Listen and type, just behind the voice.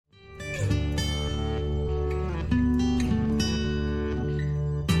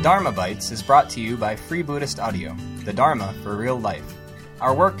Dharmabytes is brought to you by Free Buddhist Audio, the Dharma for real life.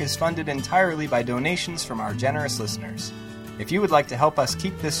 Our work is funded entirely by donations from our generous listeners. If you would like to help us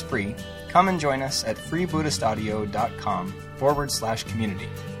keep this free, come and join us at freebuddhistaudio.com/community.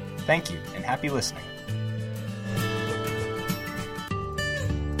 Thank you and happy listening.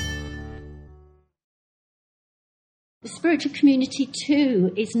 The spiritual community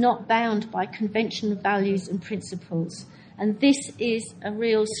too is not bound by conventional values and principles, and this is a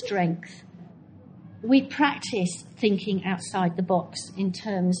real strength. We practice thinking outside the box in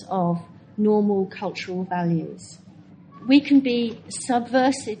terms of normal cultural values. We can be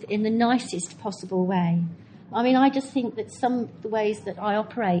subversive in the nicest possible way. I mean, I just think that some of the ways that I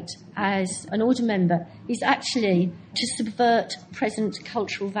operate as an order member is actually to subvert present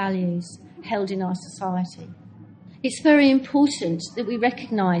cultural values held in our society. It's very important that we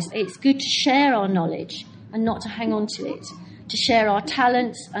recognise it's good to share our knowledge and not to hang on to it, to share our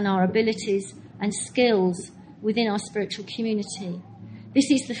talents and our abilities and skills within our spiritual community.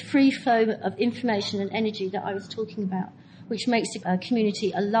 This is the free flow of information and energy that I was talking about, which makes a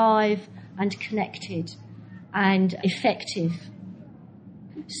community alive and connected and effective.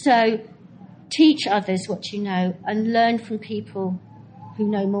 So teach others what you know and learn from people who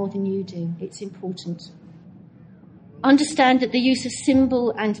know more than you do. It's important. Understand that the use of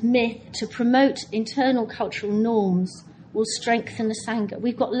symbol and myth to promote internal cultural norms will strengthen the Sangha.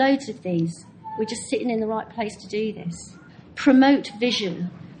 We've got loads of these. We're just sitting in the right place to do this. Promote vision.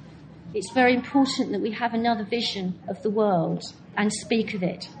 It's very important that we have another vision of the world and speak of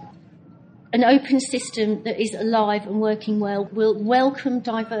it. An open system that is alive and working well will welcome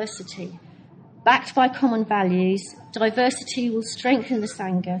diversity. Backed by common values, diversity will strengthen the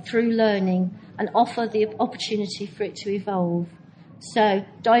Sangha through learning and offer the opportunity for it to evolve. So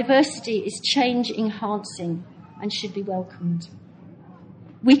diversity is change enhancing and should be welcomed.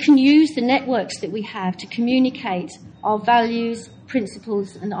 We can use the networks that we have to communicate our values,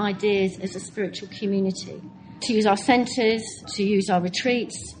 principles and ideas as a spiritual community, to use our centres, to use our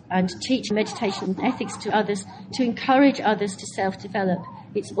retreats and to teach meditation and ethics to others, to encourage others to self-develop.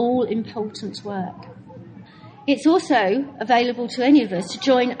 It's all important work. It's also available to any of us to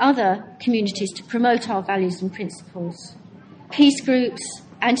join other communities to promote our values and principles. Peace groups,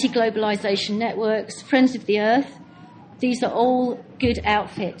 anti-globalisation networks, Friends of the Earth, these are all good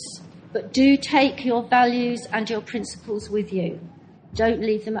outfits. But do take your values and your principles with you. Don't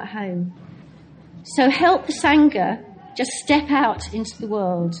leave them at home. So help the Sangha just step out into the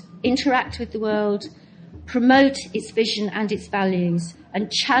world, interact with the world, promote its vision and its values, and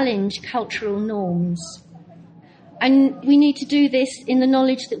challenge cultural norms. And we need to do this in the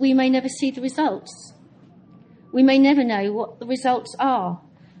knowledge that we may never see the results. We may never know what the results are,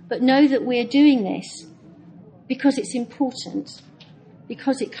 but know that we're doing this because it's important,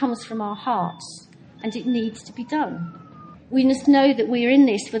 because it comes from our hearts, and it needs to be done. We must know that we're in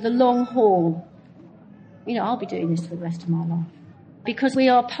this for the long haul. You know, I'll be doing this for the rest of my life. Because we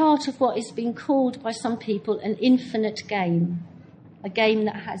are part of what is being called by some people an infinite game, a game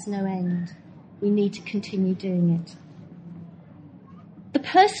that has no end. We need to continue doing it. The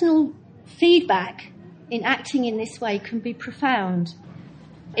personal feedback in acting in this way can be profound.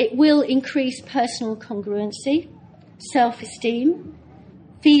 It will increase personal congruency, self-esteem,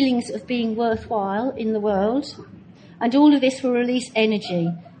 feelings of being worthwhile in the world, and all of this will release energy.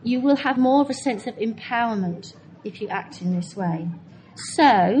 You will have more of a sense of empowerment if you act in this way.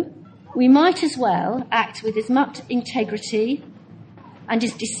 So, we might as well act with as much integrity and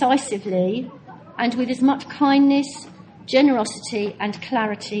as decisively and with as much kindness, generosity and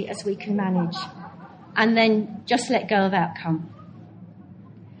clarity as we can manage, and then just let go of outcome.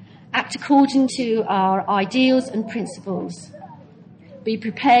 Act according to our ideals and principles. Be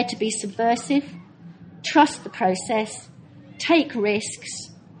prepared to be subversive, trust the process, take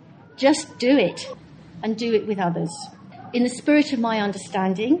risks, just do it, and do it with others. In the spirit of my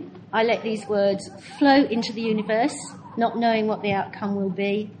understanding, I let these words flow into the universe, not knowing what the outcome will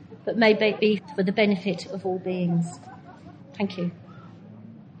be, but may be for the benefit of all beings. Thank you.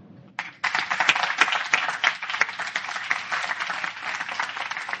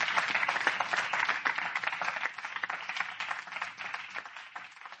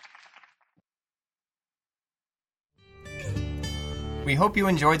 We hope you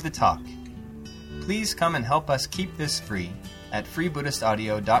enjoyed the talk. Please come and help us keep this free at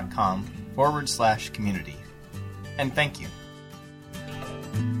freebuddhistaudio.com/community. And thank you.